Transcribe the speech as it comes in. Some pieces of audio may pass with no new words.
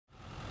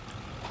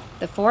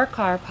The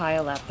four-car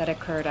pileup that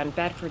occurred on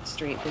Bedford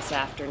Street this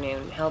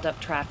afternoon held up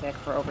traffic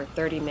for over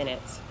 30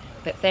 minutes,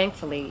 but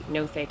thankfully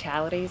no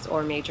fatalities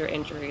or major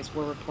injuries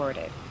were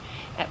reported.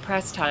 At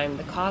press time,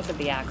 the cause of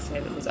the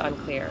accident was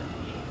unclear.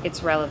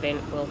 It's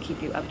relevant. We'll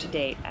keep you up to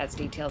date as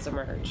details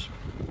emerge.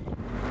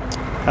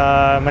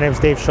 My name is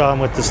Dave Shaw. I'm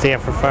with the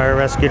Stamford Fire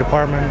Rescue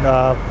Department.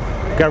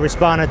 Got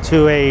responded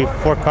to a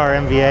four-car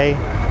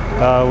MVA.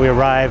 We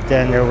arrived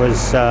and there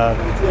was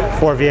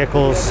 4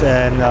 vehicles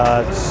and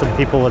some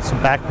people with some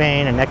back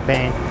pain and neck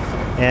pain,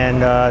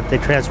 and they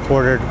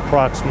transported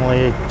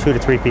approximately 2 to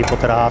 3 people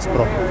to the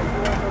hospital.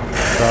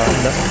 So,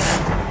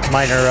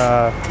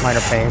 minor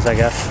pains, I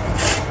guess.